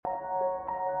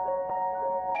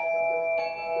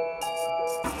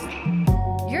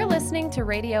You're listening to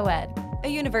Radio Ed, a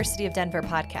University of Denver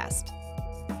podcast.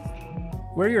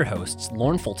 We're your hosts,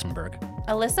 Lauren Fultonberg,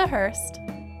 Alyssa Hurst,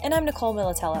 and I'm Nicole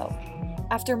Militello.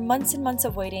 After months and months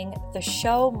of waiting, the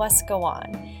show must go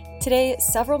on. Today,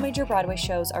 several major Broadway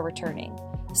shows are returning.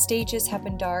 Stages have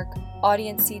been dark,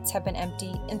 audience seats have been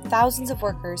empty, and thousands of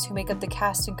workers who make up the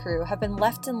cast and crew have been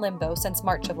left in limbo since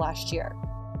March of last year.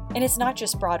 And it's not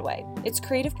just Broadway, it's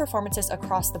creative performances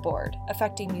across the board,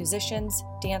 affecting musicians,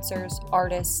 dancers,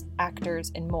 artists, actors,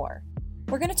 and more.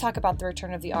 We're going to talk about the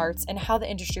return of the arts and how the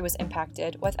industry was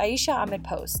impacted with Aisha Ahmed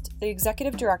Post, the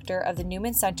executive director of the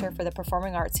Newman Center for the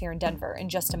Performing Arts here in Denver, in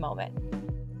just a moment.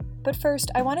 But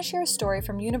first, I want to share a story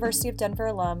from University of Denver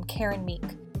alum Karen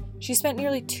Meek. She spent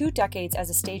nearly 2 decades as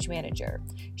a stage manager.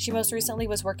 She most recently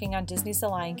was working on Disney's The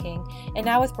Lion King, and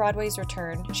now with Broadway's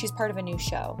return, she's part of a new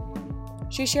show.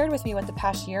 She shared with me what the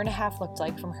past year and a half looked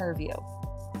like from her view.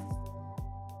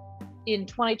 In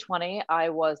 2020, I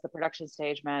was the production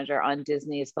stage manager on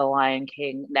Disney's The Lion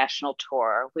King national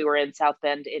tour. We were in South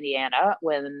Bend, Indiana,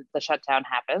 when the shutdown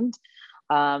happened.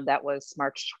 That was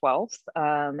March 12th.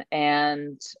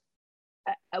 And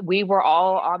we were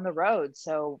all on the road.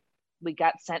 So we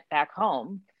got sent back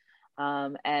home.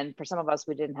 And for some of us,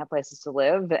 we didn't have places to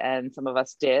live, and some of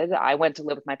us did. I went to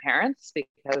live with my parents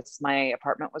because my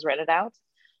apartment was rented out.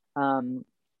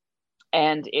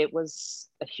 And it was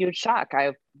a huge shock.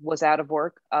 I was out of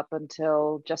work up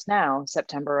until just now,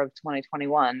 September of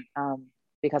 2021,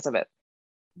 because of it.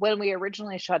 When we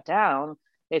originally shut down,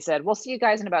 they said, we'll see you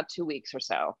guys in about 2 weeks or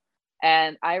so.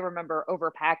 And I remember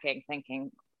overpacking,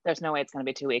 thinking, there's no way it's going to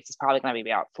be 2 weeks. It's probably going to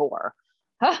be about 4.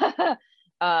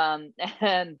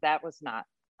 And that was not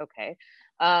okay.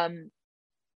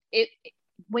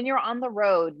 When you're on the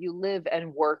road, you live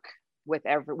and work with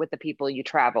the people you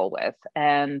travel with,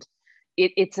 and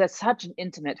it's such an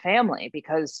intimate family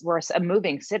because we're a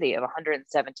moving city of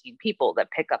 117 people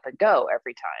that pick up and go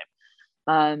every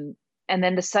time. And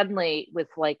then to suddenly, with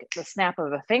like the snap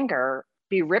of a finger,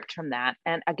 be ripped from that,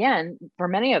 and again, for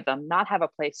many of them, not have a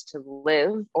place to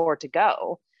live or to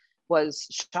go, was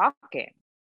shocking.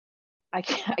 I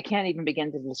can't even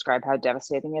begin to describe how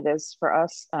devastating it is for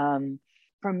us.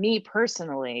 For me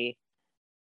personally,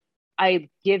 I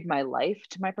give my life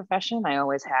to my profession. I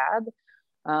always had,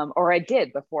 or I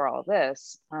did before all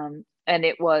this. And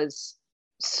it was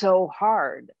so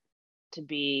hard to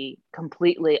be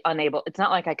completely unable. It's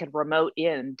not like I could remote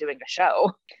in doing a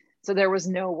show. So there was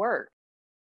no work.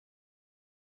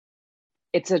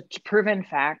 It's a proven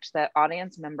fact that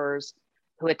audience members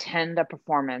who attend a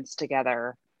performance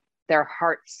together, their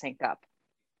hearts sync up,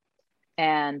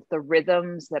 and the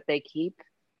rhythms that they keep,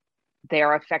 they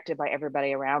are affected by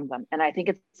everybody around them. And I think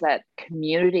it's that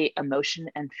community emotion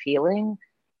and feeling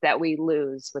that we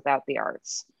lose without the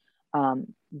arts.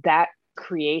 That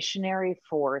creationary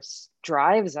force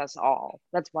drives us all.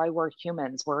 That's why we're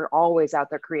humans. We're always out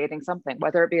there creating something,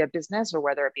 whether it be a business or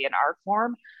whether it be an art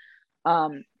form.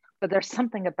 But there's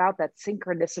something about that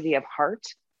synchronicity of heart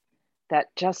that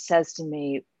just says to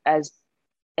me,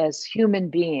 as human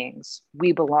beings,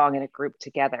 we belong in a group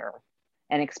together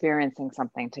and experiencing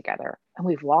something together. And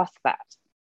we've lost that.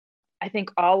 I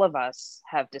think all of us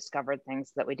have discovered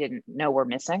things that we didn't know were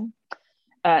missing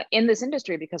in this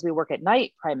industry, because we work at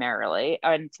night primarily,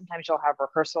 and sometimes you'll have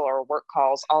rehearsal or work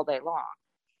calls all day long.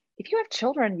 If you have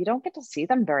children, you don't get to see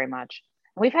them very much.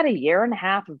 And we've had a year and a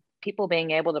half of people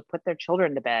being able to put their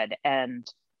children to bed and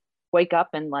wake up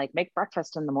and like make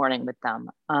breakfast in the morning with them.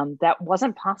 That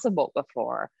wasn't possible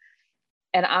before.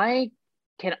 And I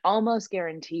can almost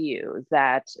guarantee you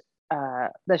that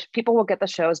the people will get the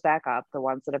shows back up, the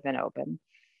ones that have been open.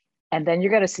 And then you're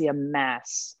going to see a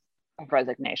mass of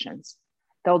resignations.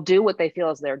 They'll do what they feel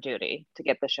is their duty to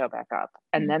get the show back up.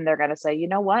 And then they're going to say, you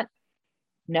know what?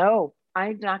 No,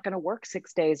 I'm not going to work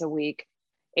 6 days a week,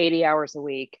 80 hours a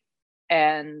week.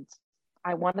 And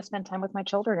I want to spend time with my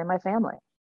children and my family.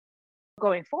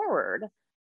 Going forward,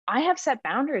 I have set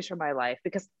boundaries for my life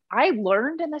because I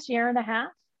learned in this year and a half,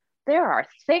 there are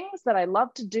things that I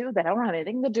love to do that I don't have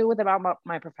anything to do with about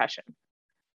my profession.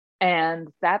 And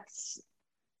that's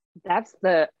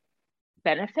the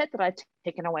benefit that I've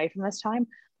taken away from this time.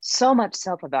 So much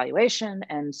self-evaluation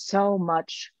and so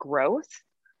much growth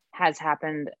has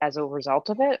happened as a result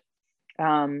of it.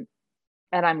 And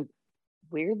I'm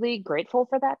weirdly grateful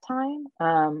for that time.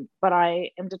 But I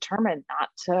am determined not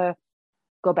to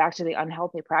go back to the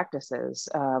unhealthy practices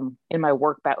in my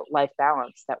work-life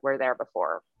balance that were there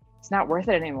before. It's not worth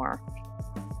it anymore.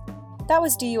 That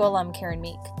was DU alum Karen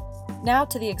Meek. Now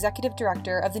to the executive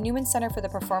director of the Newman Center for the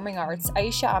Performing Arts,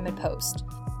 Aisha Ahmed Post.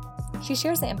 She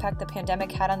shares the impact the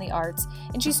pandemic had on the arts,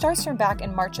 and she starts from back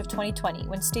in March of 2020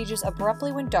 when stages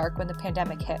abruptly went dark when the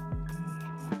pandemic hit.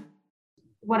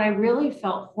 What I really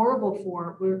felt horrible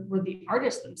for were the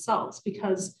artists themselves,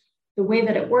 because the way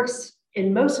that it works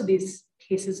in most of these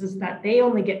cases is that they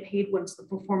only get paid once the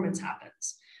performance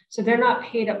happens. So they're not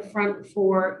paid up front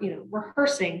for,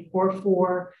 rehearsing or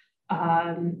for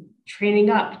training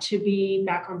up to be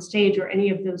back on stage or any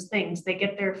of those things. They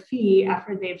get their fee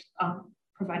after they've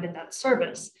provided that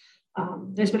service.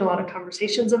 There's been a lot of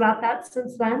conversations about that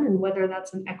since then and whether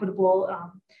that's an equitable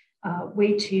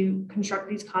way to construct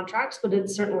these contracts, but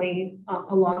it's certainly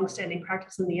a long-standing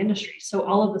practice in the industry. So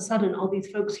all of a sudden, all these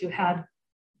folks who had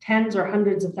tens or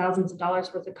hundreds of thousands of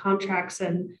dollars worth of contracts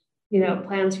and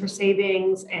plans for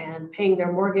savings and paying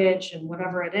their mortgage and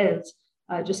whatever it is,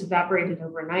 just evaporated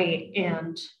overnight.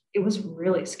 And it was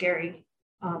really scary.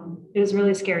 It was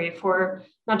really scary for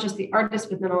not just the artists,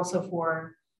 but then also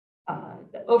for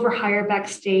the overhire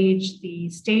backstage, the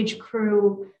stage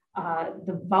crew,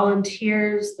 the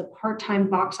volunteers, the part-time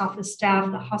box office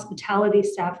staff, the hospitality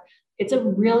staff. It's a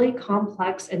really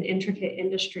complex and intricate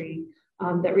industry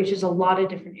that reaches a lot of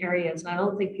different areas. And I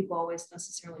don't think people always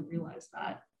necessarily realize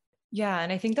that. Yeah.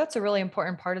 And I think that's a really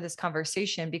important part of this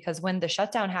conversation, because when the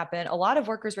shutdown happened, a lot of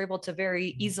workers were able to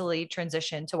very easily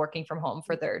transition to working from home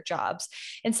for their jobs.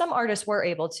 And some artists were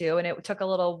able to, and it took a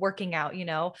little working out,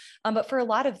 but for a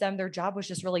lot of them, their job was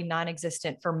just really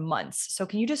non-existent for months. So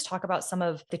can you just talk about some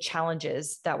of the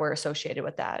challenges that were associated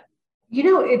with that?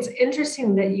 It's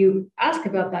interesting that you ask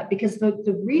about that, because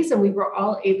the reason we were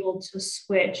all able to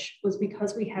switch was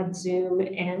because we had Zoom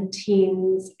and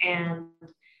Teams and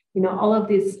all of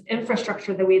this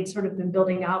infrastructure that we had sort of been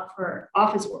building out for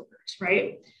office workers,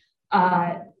 right?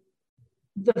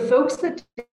 The folks that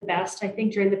did the best, I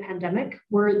think, during the pandemic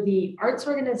were the arts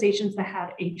organizations that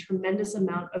had a tremendous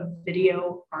amount of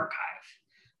video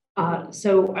archive.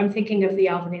 So I'm thinking of the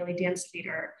Alvin Ailey Dance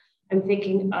Theater. I'm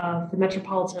thinking of the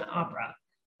Metropolitan Opera,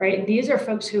 right? These are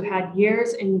folks who had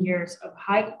years and years of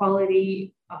high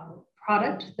quality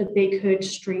product that they could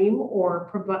stream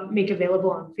or make available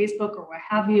on Facebook or what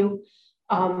have you.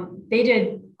 They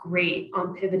did great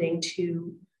on pivoting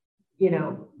to,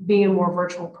 being a more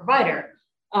virtual provider.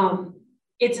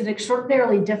 It's an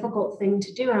extraordinarily difficult thing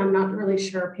to do, and I'm not really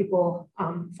sure people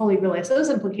fully realize those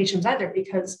implications either,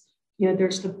 because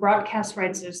there's the broadcast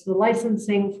rights, there's the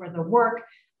licensing for the work,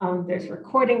 there's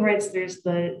recording rights, there's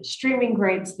the streaming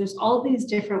rights, there's all these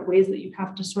different ways that you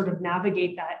have to sort of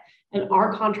navigate that. And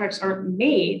our contracts aren't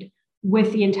made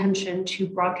with the intention to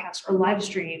broadcast or live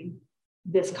stream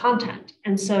this content.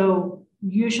 And so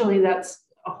usually that's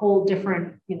a whole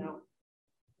different,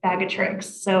 bag of tricks.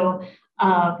 So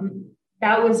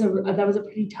that was a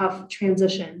pretty tough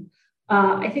transition.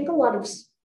 I think a lot of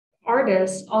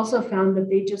artists also found that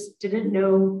they just didn't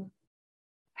know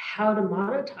how to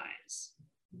monetize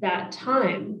that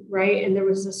time, right? And there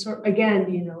was a sort,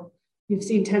 again, you've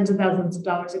seen tens of thousands of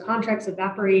dollars of contracts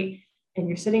evaporate, and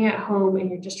you're sitting at home and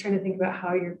you're just trying to think about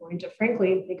how you're going to,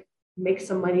 frankly, make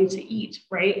some money to eat,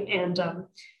 right? And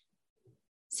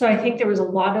so I think there was a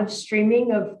lot of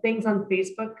streaming of things on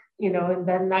Facebook, and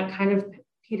then that kind of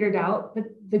petered out. But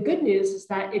the good news is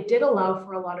that it did allow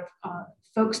for a lot of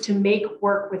folks to make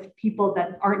work with people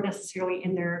that aren't necessarily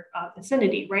in their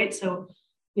vicinity, right? So,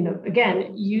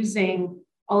 again, using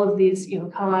all of these,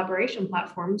 collaboration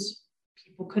platforms,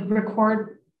 people could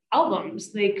record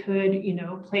albums. They could,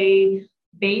 play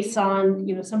bass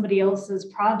on, somebody else's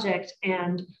project.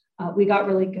 And we got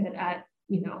really good at,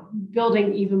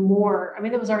 building even more. I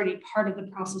mean, that was already part of the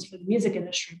process for the music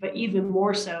industry, but even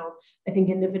more so, I think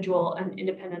individual and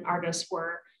independent artists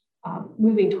were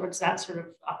moving towards that sort of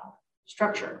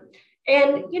structure.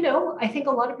 And, I think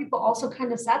a lot of people also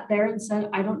kind of sat there and said,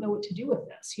 I don't know what to do with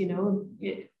this.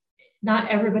 Not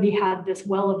everybody had this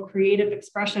well of creative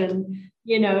expression,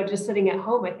 just sitting at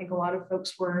home. I think a lot of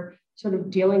folks were sort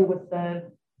of dealing with the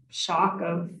shock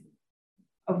of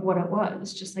what it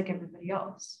was, just like everybody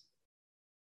else.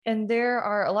 And there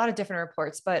are a lot of different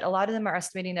reports, but a lot of them are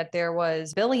estimating that there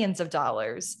was billions of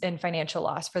dollars in financial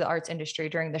loss for the arts industry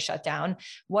during the shutdown.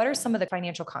 What are some of the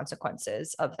financial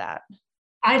consequences of that?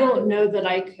 I don't know that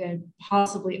I could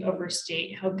possibly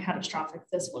overstate how catastrophic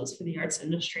this was for the arts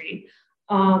industry.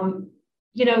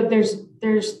 There's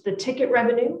the ticket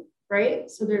revenue,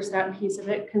 right? So there's that piece of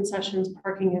it, concessions,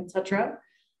 parking, et cetera.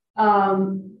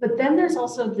 But then there's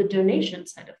also the donation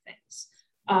side of things.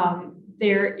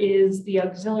 There is the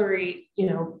auxiliary,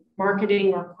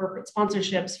 marketing or corporate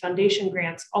sponsorships, foundation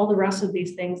grants, all the rest of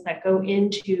these things that go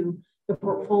into the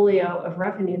portfolio of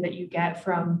revenue that you get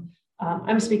from,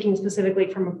 I'm speaking specifically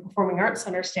from a performing arts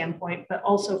center standpoint, but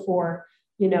also for,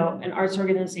 an arts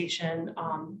organization,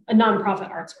 a nonprofit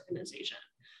arts organization.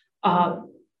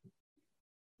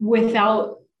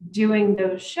 Without doing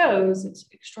those shows, it's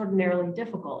extraordinarily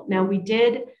difficult. Now we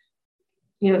did,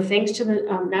 thanks to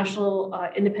the National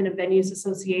Independent Venues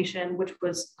Association, which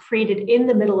was created in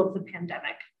the middle of the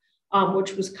pandemic,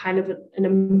 which was kind of an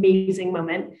amazing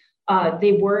moment.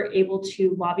 They were able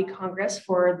to lobby Congress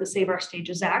for the Save Our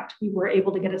Stages Act. We were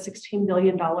able to get a $16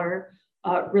 billion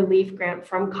relief grant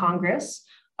from Congress.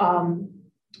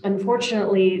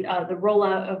 Unfortunately, the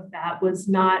rollout of that was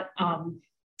not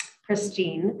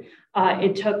pristine.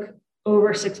 It took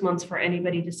over 6 months for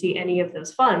anybody to see any of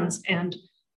those funds. And,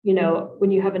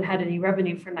 when you haven't had any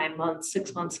revenue for 9 months,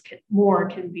 6 months more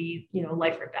can be,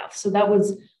 life or death. So that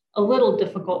was a little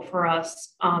difficult for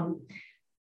us.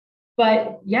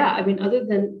 But yeah, other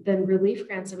than relief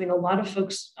grants, a lot of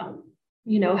folks,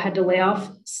 had to lay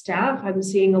off staff. I'm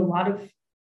seeing a lot of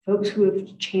folks who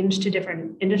have changed to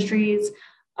different industries.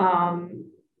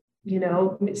 Some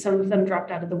of them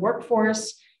dropped out of the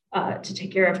workforce to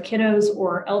take care of kiddos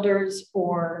or elders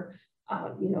or,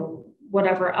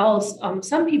 whatever else.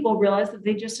 Some people realized that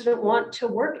they just didn't want to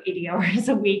work 80 hours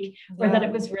a week, or that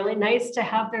it was really nice to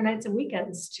have their nights and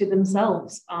weekends to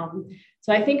themselves.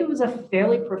 So I think it was a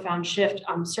fairly profound shift,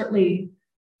 certainly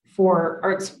for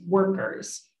arts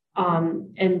workers,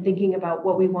 and thinking about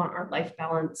what we want our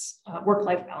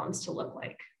work-life balance to look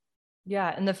like.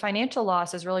 Yeah. And the financial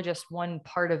loss is really just one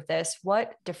part of this.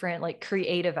 What different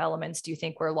creative elements do you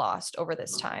think were lost over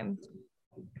this time?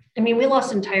 We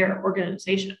lost entire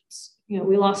organizations.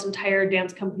 We lost entire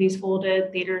dance companies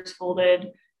folded, theaters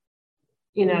folded,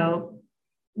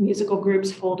 musical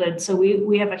groups folded. So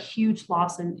we have a huge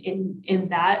loss in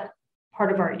that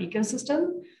part of our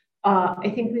ecosystem. I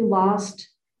think we lost,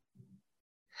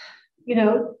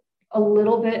 a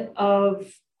little bit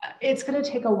of, it's going to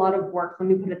take a lot of work, let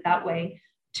me put it that way,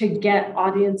 to get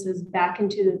audiences back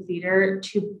into the theater,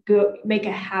 to go make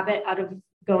a habit out of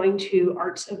going to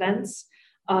arts events.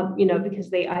 Because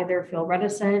they either feel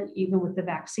reticent, even with the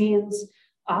vaccines,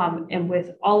 and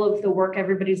with all of the work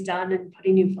everybody's done and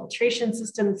putting new filtration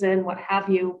systems in, what have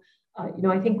you.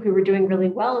 I think we were doing really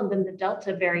well, and then the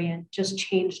Delta variant just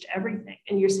changed everything.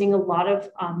 And you're seeing a lot of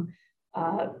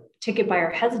ticket buyer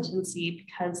hesitancy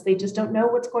because they just don't know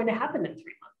what's going to happen in 3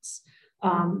 months.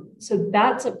 So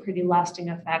that's a pretty lasting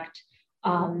effect.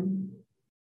 And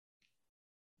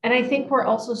I think we're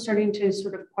also starting to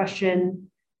sort of question,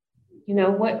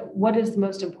 what is the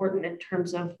most important in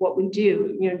terms of what we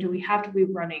do? Do we have to be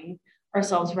running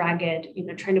ourselves ragged,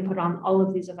 trying to put on all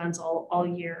of these events all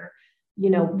year?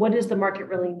 What does the market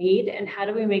really need? And how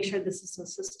do we make sure this is a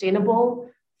sustainable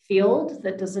field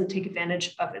that doesn't take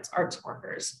advantage of its arts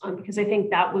workers? Because I think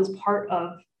that was part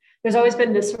of, there's always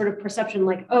been this sort of perception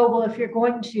oh, well, if you're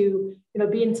going to,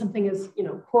 be in something as,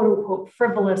 quote unquote,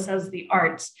 frivolous as the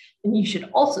arts, then you should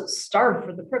also starve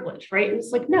for the privilege, right? And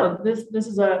it's no, this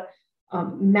is a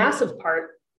massive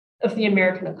part of the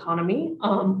American economy.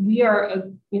 We are a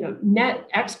net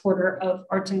exporter of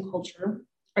arts and culture.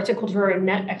 Arts and culture are a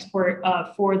net export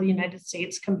for the United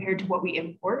States compared to what we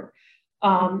import.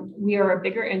 We are a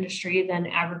bigger industry than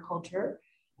agriculture.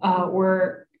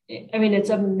 It's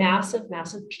a massive,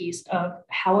 massive piece of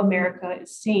how America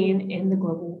is seen in the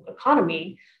global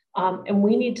economy. And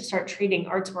we need to start treating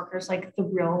arts workers like the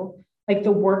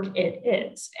work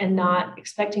it is, and not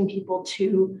expecting people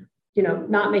to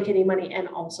not make any money and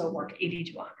also work 80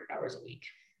 to 100 hours a week.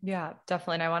 Yeah,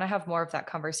 definitely. And I want to have more of that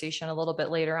conversation a little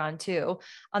bit later on too.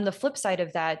 On the flip side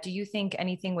of that, do you think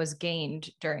anything was gained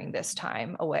during this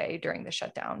time away during the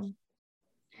shutdown?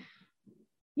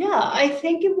 Yeah, I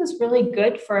think it was really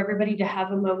good for everybody to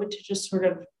have a moment to just sort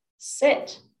of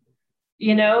sit.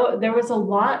 There was a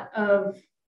lot of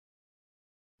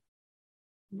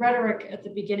rhetoric at the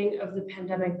beginning of the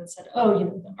pandemic that said, oh,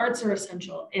 the arts are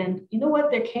essential. And you know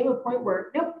what? There came a point where,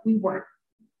 nope, we weren't.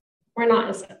 We're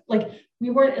not we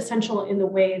weren't essential in the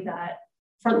way that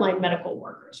frontline medical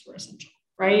workers were essential,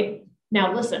 right?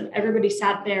 Now, listen, everybody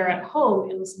sat there at home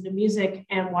and listened to music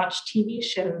and watched TV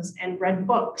shows and read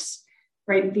books,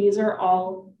 right? These are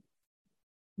all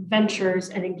ventures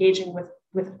and engaging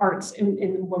with arts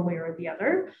in one way or the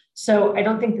other. So I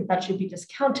don't think that should be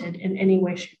discounted in any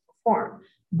way, shape, or form.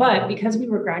 But because we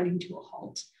were grinding to a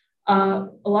halt,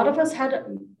 a lot of us had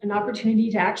an opportunity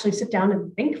to actually sit down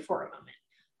and think for a moment.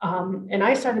 And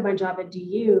I started my job at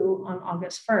DU on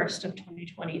August 1st of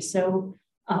 2020. So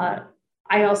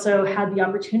I also had the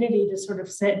opportunity to sort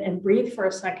of sit and breathe for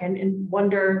a second and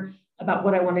wonder about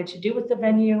what I wanted to do with the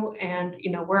venue and,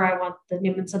 where I want the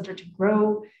Newman Center to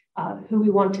grow, who we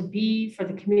want to be for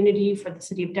the community, for the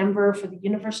city of Denver, for the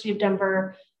University of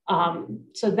Denver.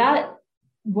 So that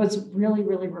was really,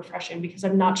 really refreshing, because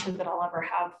I'm not sure that I'll ever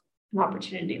have an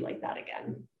opportunity like that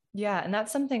again. Yeah. And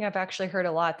that's something I've actually heard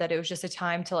a lot, that it was just a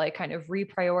time to like kind of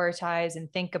reprioritize and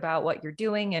think about what you're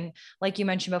doing. And like you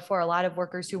mentioned before, a lot of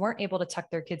workers who weren't able to tuck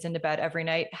their kids into bed every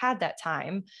night had that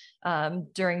time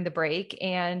during the break.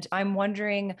 And I'm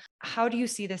wondering, how do you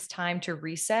see this time to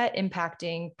reset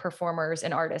impacting performers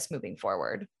and artists moving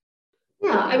forward?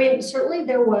 Yeah, I mean, certainly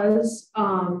there was,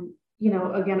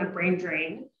 again, a brain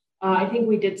drain. I think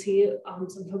we did see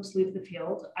some folks leave the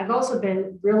field. I've also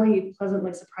been really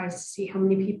pleasantly surprised to see how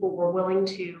many people were willing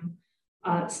to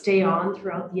stay on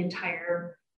throughout the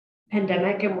entire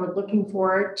pandemic, and were looking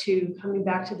forward to coming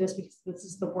back to this, because this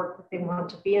is the work that they want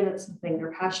to be in. It's something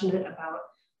they're passionate about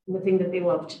and the thing that they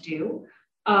love to do.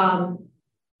 I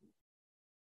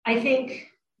think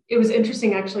it was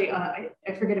interesting, actually. I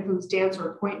forget if it was Dance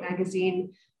or Point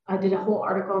Magazine did a whole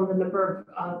article on the number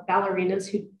of ballerinas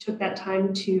who took that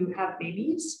time to have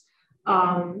babies,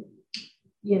 and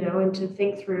to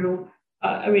think through,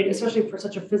 especially for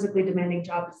such a physically demanding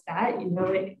job as that,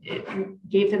 it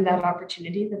gave them that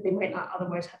opportunity that they might not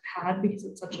otherwise have had, because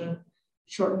it's such a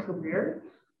short career.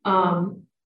 And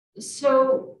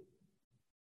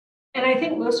I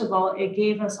think most of all, it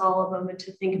gave us all a moment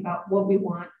to think about what we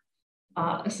want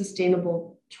a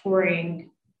sustainable touring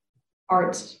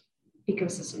arts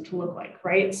ecosystem to look like,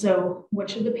 right? So what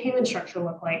should the payment structure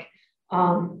look like?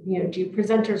 Do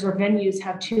presenters or venues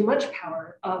have too much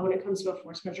power when it comes to a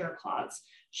force majeure clause?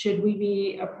 Should we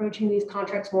be approaching these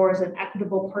contracts more as an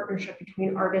equitable partnership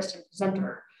between artist and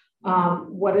presenter?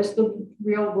 What is the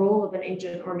real role of an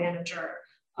agent or manager?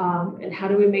 And how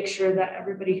do we make sure that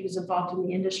everybody who's involved in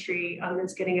the industry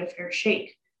is getting a fair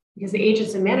shake? Because the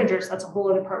agents and managers, that's a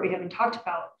whole other part we haven't talked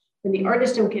about. When the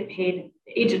artists don't get paid,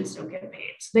 the agents don't get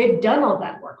paid. So they've done all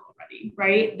that work already,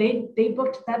 right? They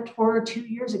booked that tour 2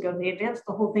 years ago. They advanced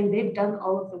the whole thing. They've done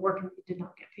all of the work, and they did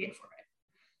not get paid for it.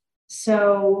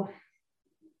 So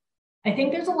I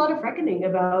think there's a lot of reckoning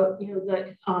about,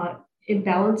 the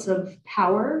imbalance of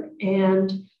power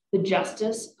and the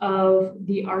justice of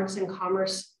the arts and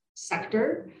commerce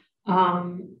sector.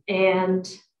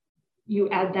 And you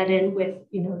add that in with,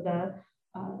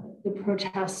 the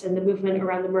protests and the movement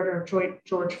around the murder of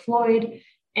George Floyd.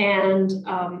 And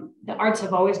the arts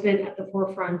have always been at the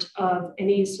forefront of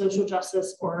any social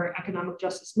justice or economic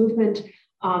justice movement.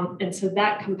 And so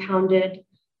that compounded.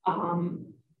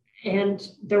 And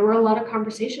there were a lot of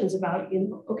conversations about,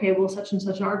 okay, will such and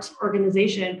such an arts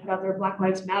organization put out their Black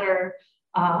Lives Matter,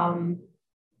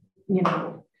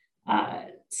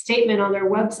 statement on their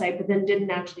website, but then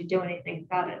didn't actually do anything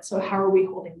about it. So how are we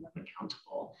holding them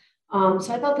accountable?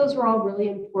 So I thought those were all really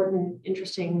important,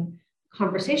 interesting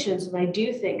conversations. And I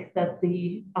do think that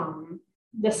the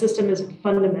system is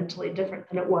fundamentally different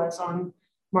than it was on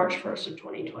March 1st of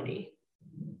 2020.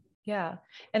 Yeah.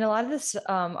 And a lot of this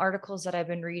articles that I've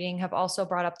been reading have also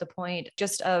brought up the point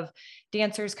just of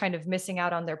dancers kind of missing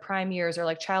out on their prime years, or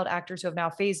like child actors who have now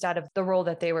phased out of the role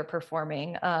that they were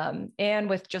performing. And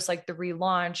with just like the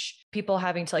relaunch, people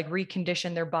having to like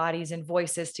recondition their bodies and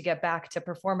voices to get back to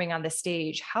performing on the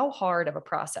stage. How hard of a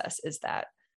process is that?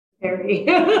 Very.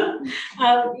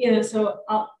 So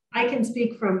I can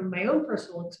speak from my own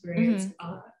personal experience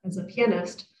as a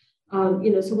pianist.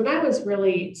 So when I was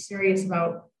really serious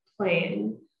about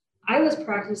playing, I was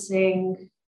practicing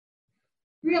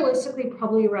realistically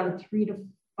probably around 3 to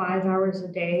 5 hours a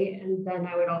day. And then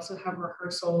I would also have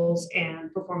rehearsals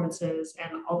and performances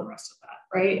and all the rest of that,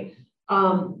 right?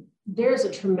 There's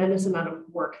a tremendous amount of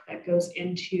work that goes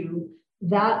into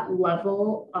that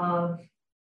level of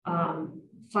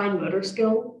fine motor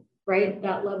skill, right?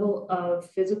 That level of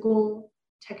physical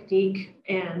technique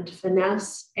and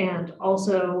finesse, and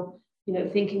also,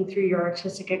 thinking through your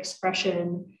artistic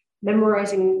expression,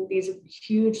 memorizing these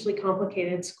hugely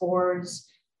complicated scores,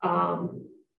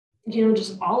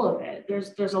 just all of it.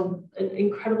 There's an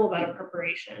incredible amount of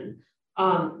preparation.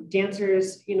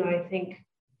 Dancers, I think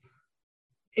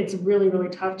it's really, really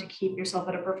tough to keep yourself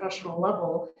at a professional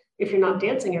level if you're not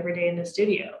dancing every day in the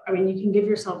studio. I mean, you can give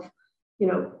yourself,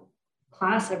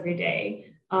 class every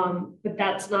day, but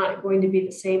that's not going to be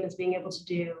the same as being able to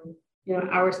do,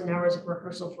 hours and hours of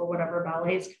rehearsal for whatever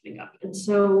ballet is coming up. And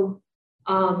so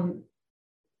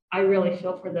I really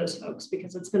feel for those folks,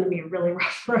 because it's going to be a really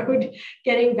rough road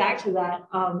getting back to that.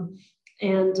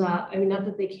 Not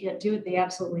that they can't do it, they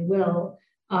absolutely will.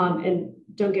 And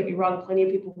don't get me wrong, plenty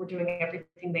of people were doing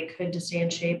everything they could to stay in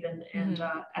shape and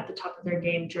at the top of their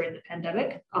game during the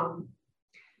pandemic.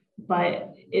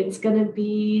 But it's going to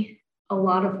be a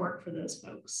lot of work for those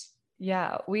folks.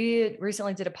 Yeah, we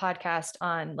recently did a podcast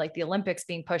on like the Olympics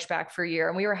being pushed back for a year,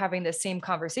 and we were having the same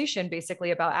conversation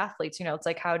basically about athletes. It's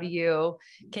like, how do you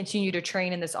continue to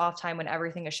train in this off time when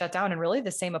everything is shut down? And really the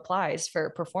same applies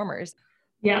for performers.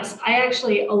 Yes, I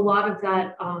actually, a lot of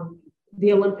that,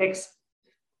 the Olympics,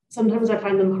 sometimes I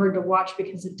find them hard to watch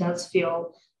because it does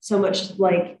feel so much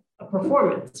like a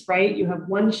performance, right? You have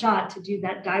one shot to do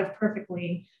that dive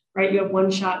perfectly, right? You have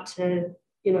one shot to,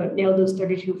 nail those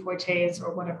 32 fortes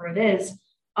or whatever it is.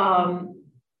 And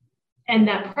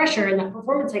that pressure and that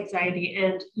performance anxiety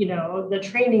and, the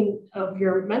training of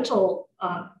your mental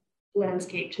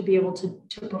landscape to be able to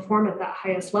perform at that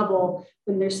highest level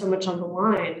when there's so much on the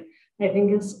line, I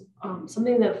think is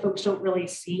something that folks don't really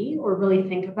see or really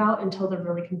think about until they're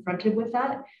really confronted with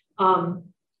that.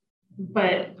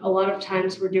 But a lot of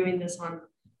times we're doing this on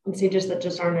stages that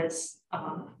just aren't as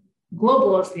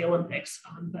global as the Olympics,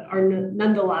 but are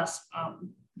nonetheless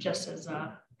just as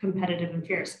competitive and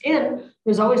fierce. And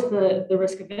there's always the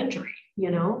risk of injury,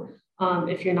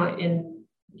 if you're not in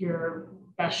your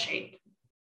best shape.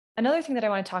 Another thing that I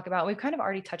want to talk about, we've kind of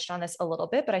already touched on this a little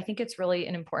bit, but I think it's really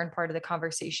an important part of the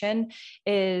conversation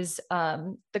is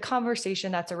the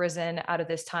conversation that's arisen out of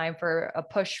this time for a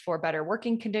push for better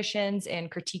working conditions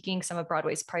and critiquing some of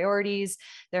Broadway's priorities.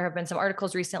 There have been some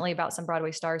articles recently about some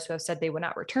Broadway stars who have said they would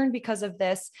not return because of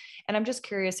this. And I'm just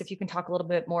curious if you can talk a little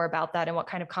bit more about that and what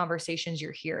kind of conversations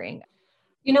you're hearing.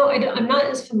 I'm not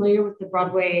as familiar with the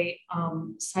Broadway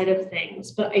side of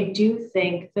things, but I do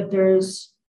think that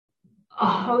there's a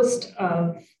host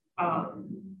of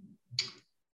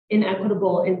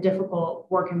inequitable and difficult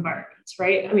work environments,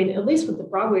 right? I mean, at least with the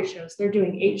Broadway shows, they're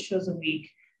doing 8 shows a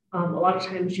week. A lot of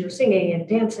times you're singing and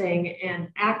dancing and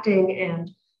acting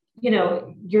and,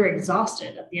 you're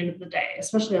exhausted at the end of the day,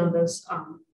 especially on those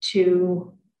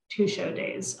two show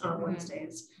days,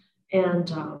 Wednesdays. And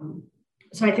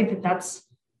so I think that that's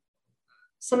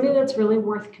something that's really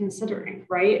worth considering,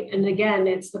 right? And again,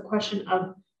 it's the question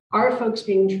of, are folks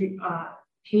being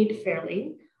paid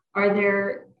fairly? Are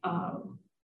there,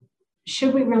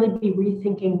 should we really be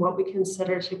rethinking what we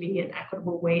consider to be an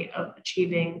equitable way of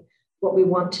achieving what we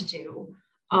want to do?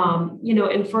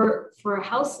 And for a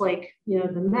house like, the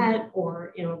Met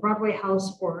or, a Broadway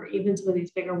house or even some of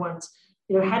these bigger ones,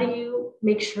 how do you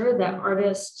make sure that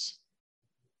artists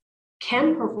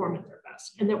can perform at their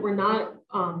best and that we're not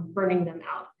burning them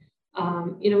out?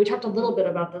 We talked a little bit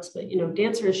about this, but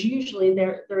dancers usually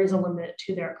there is a limit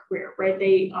to their career, right?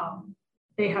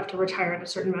 They have to retire at a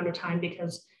certain amount of time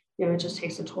because it just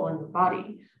takes a toll on your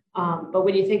body. But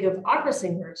when you think of opera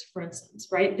singers, for instance,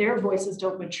 right, their voices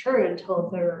don't mature until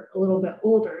they're a little bit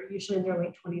older, usually in their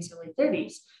late 20s, early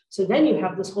 30s. So then you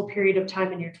have this whole period of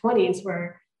time in your 20s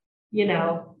where you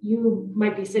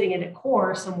might be sitting in a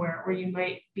corps somewhere, or you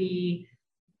might be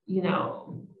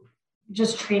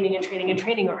just training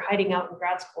or hiding out in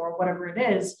grad school or whatever it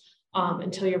is,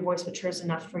 until your voice matures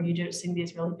enough for you to sing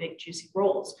these really big, juicy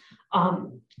roles.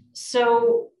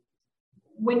 So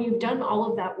when you've done all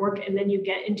of that work and then you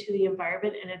get into the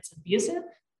environment and it's abusive,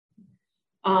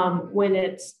 when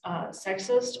it's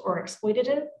sexist or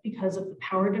exploitative because of the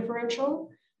power differential,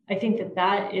 I think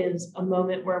that is a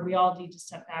moment where we all need to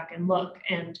step back and look.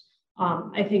 And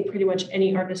I think pretty much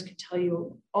any artist could tell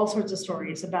you all sorts of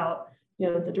stories about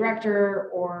the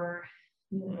director or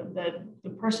the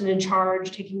person in charge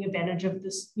taking advantage of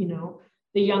this,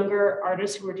 the younger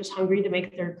artists who are just hungry to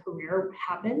make their career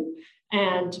happen.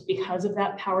 And because of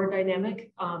that power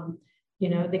dynamic,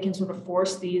 they can sort of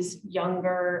force these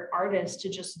younger artists to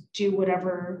just do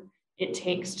whatever it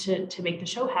takes to make the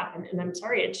show happen. And I'm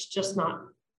sorry, it's just not,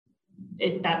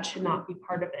 that should not be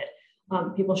part of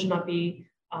it. People should not be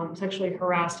sexually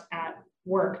harassed at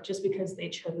work just because they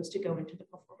chose to go into the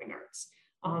performing arts.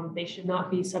 They should not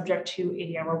be subject to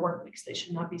 80-hour work weeks. They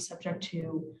should not be subject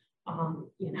to,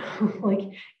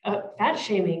 fat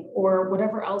shaming or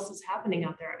whatever else is happening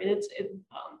out there. I mean,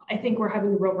 I think we're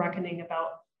having a real reckoning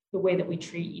about the way that we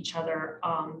treat each other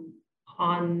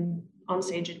on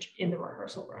stage in the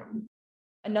rehearsal room.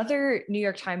 Another New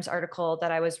York Times article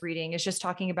that I was reading is just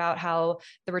talking about how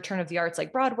the return of the arts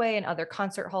like Broadway and other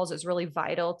concert halls is really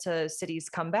vital to cities'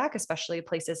 comeback, especially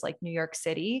places like New York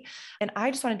City. And I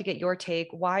just wanted to get your take.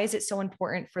 Why is it so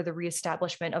important for the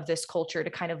reestablishment of this culture to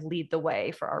kind of lead the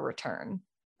way for our return?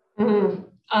 Well,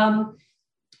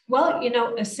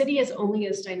 a city is only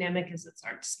as dynamic as its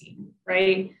art scene,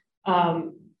 right?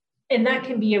 And that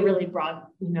can be a really broad,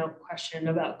 question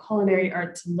about culinary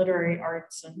arts and literary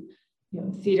arts and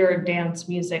theater, dance,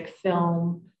 music,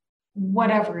 film,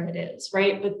 whatever it is,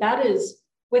 right? But that is,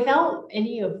 without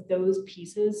any of those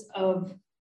pieces of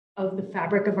the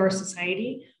fabric of our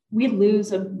society, we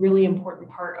lose a really important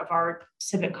part of our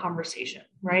civic conversation,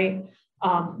 right?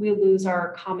 We lose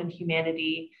our common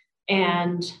humanity.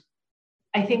 And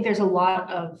I think there's a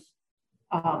lot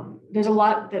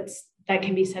that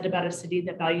can be said about a city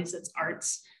that values its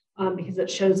arts, because it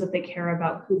shows that they care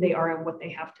about who they are and what they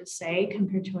have to say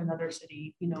compared to another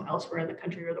city, elsewhere in the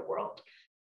country or the world.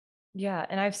 Yeah.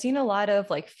 And I've seen a lot of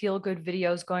like feel good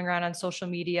videos going around on social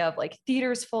media of like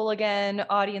theaters full again,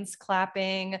 audience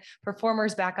clapping,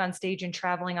 performers back on stage and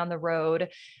traveling on the road.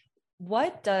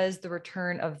 What does the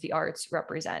return of the arts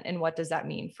represent, and what does that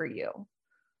mean for you?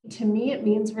 To me, it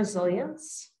means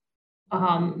resilience.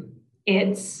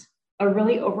 It's a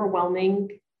really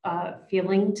overwhelming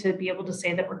feeling to be able to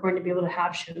say that we're going to be able to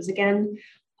have shows again.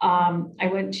 I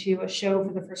went to a show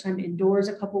for the first time indoors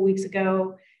a couple weeks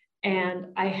ago, and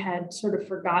I had sort of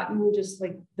forgotten just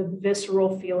like the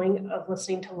visceral feeling of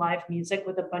listening to live music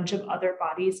with a bunch of other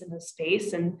bodies in a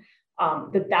space, and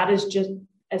that is just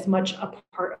as much a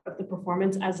part of the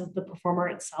performance as of the performer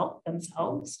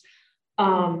themselves.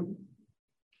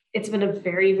 It's been a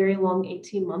very, very long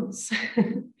 18 months.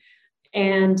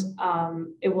 And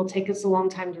it will take us a long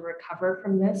time to recover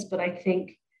from this, but I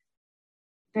think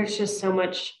there's just so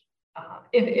much,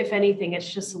 if anything,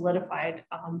 it's just solidified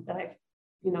that I've,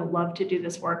 love to do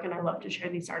this work, and I love to share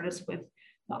these artists with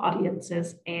the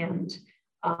audiences, and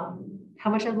how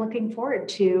much I'm looking forward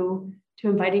to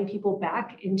inviting people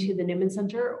back into the Newman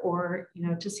Center, or,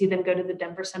 to see them go to the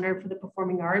Denver Center for the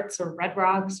Performing Arts or Red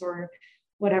Rocks or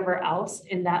whatever else,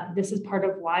 and that this is part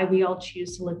of why we all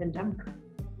choose to live in Denver.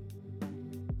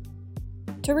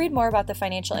 To read more about the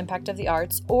financial impact of the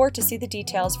arts, or to see the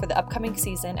details for the upcoming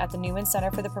season at the Newman Center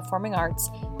for the Performing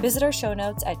Arts, visit our show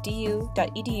notes at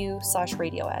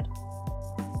du.edu/radioed.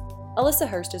 Alyssa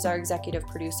Hurst is our executive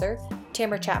producer,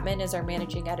 Tamara Chapman is our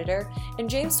managing editor, and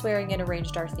James Swearingen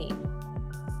arranged our theme.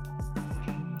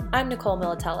 I'm Nicole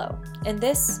Militello, and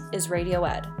this is Radio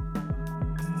Ed.